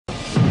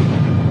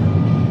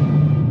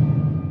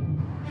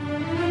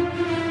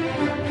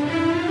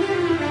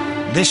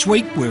This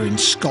week we're in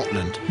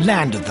Scotland,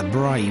 land of the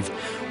brave,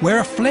 where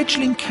a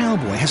fledgling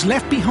cowboy has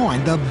left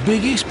behind the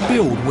biggest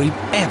build we've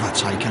ever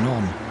taken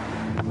on.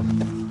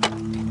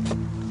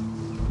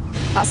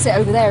 That's it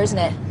over there, isn't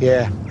it?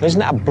 Yeah. Isn't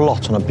that a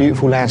blot on a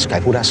beautiful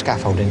landscape, all that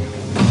scaffolding?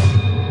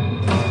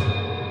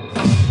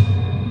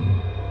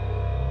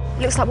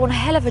 Looks like one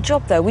hell of a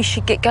job, though. We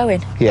should get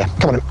going. Yeah,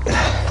 come on.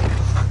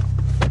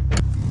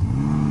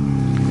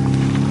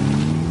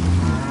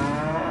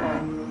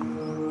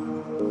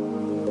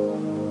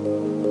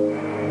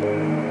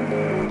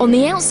 On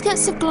the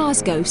outskirts of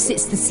Glasgow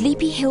sits the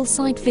sleepy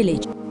hillside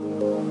village.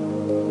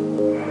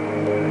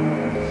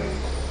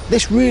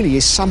 This really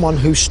is someone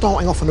who's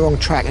starting off on the wrong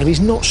track, and if he's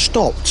not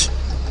stopped,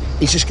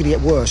 he's just going to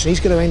get worse, and he's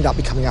going to end up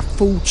becoming a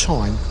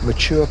full-time,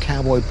 mature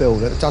cowboy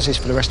builder that does this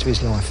for the rest of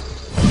his life.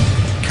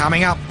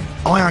 Coming up,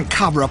 I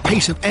uncover a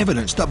piece of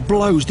evidence that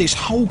blows this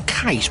whole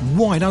case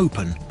wide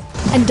open.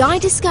 And I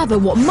discover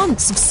what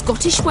months of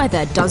Scottish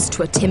weather does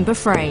to a timber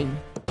frame.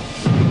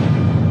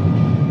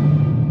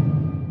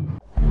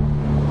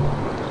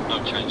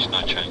 No change.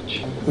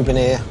 We've been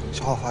here, it's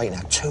 8:30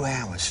 now, 2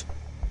 hours.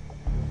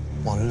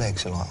 My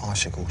legs are like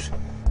icicles.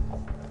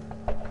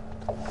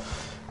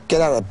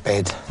 Get out of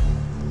bed.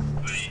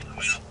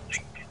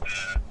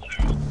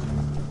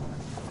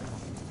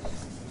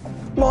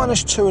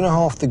 Minus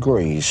 2.5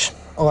 degrees.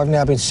 I've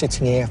now been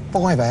sitting here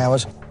 5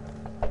 hours.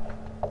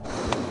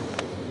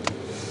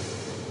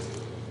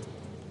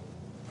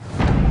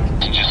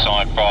 Passenger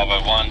side Bravo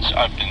 1's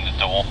opening the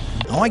door.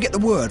 I get the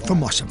word from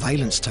my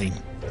surveillance team.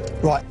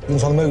 Right,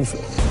 he's on the move.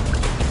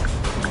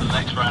 The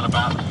next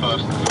roundabout, the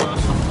first.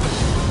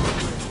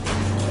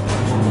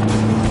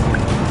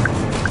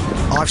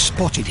 I've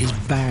spotted his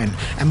van,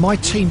 and my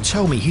team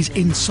tell me he's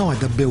inside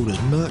the builder's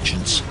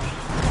merchants.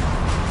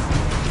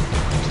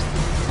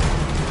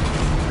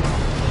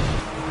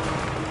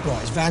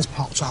 Right, his van's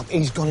parked up,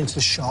 he's gone into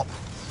the shop.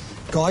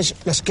 Guys,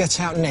 let's get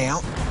out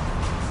now.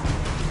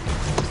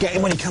 Get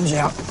him when he comes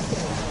out.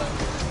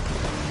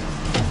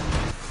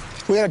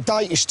 We had a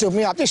date, you stood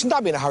me up. Listen,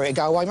 don't be in a hurry to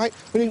go away, mate.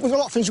 We've got a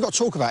lot of things we've got to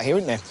talk about here,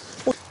 isn't there?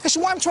 Well,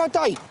 listen, what happened to our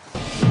date?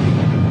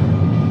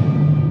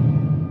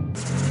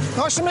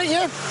 Nice to meet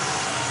you.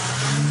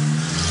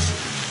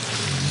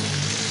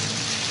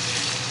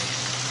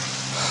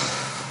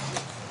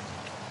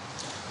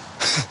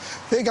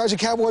 There goes a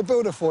cowboy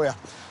builder for you.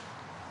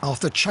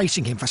 After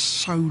chasing him for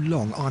so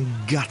long, I'm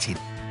gutted.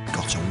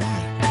 Got away.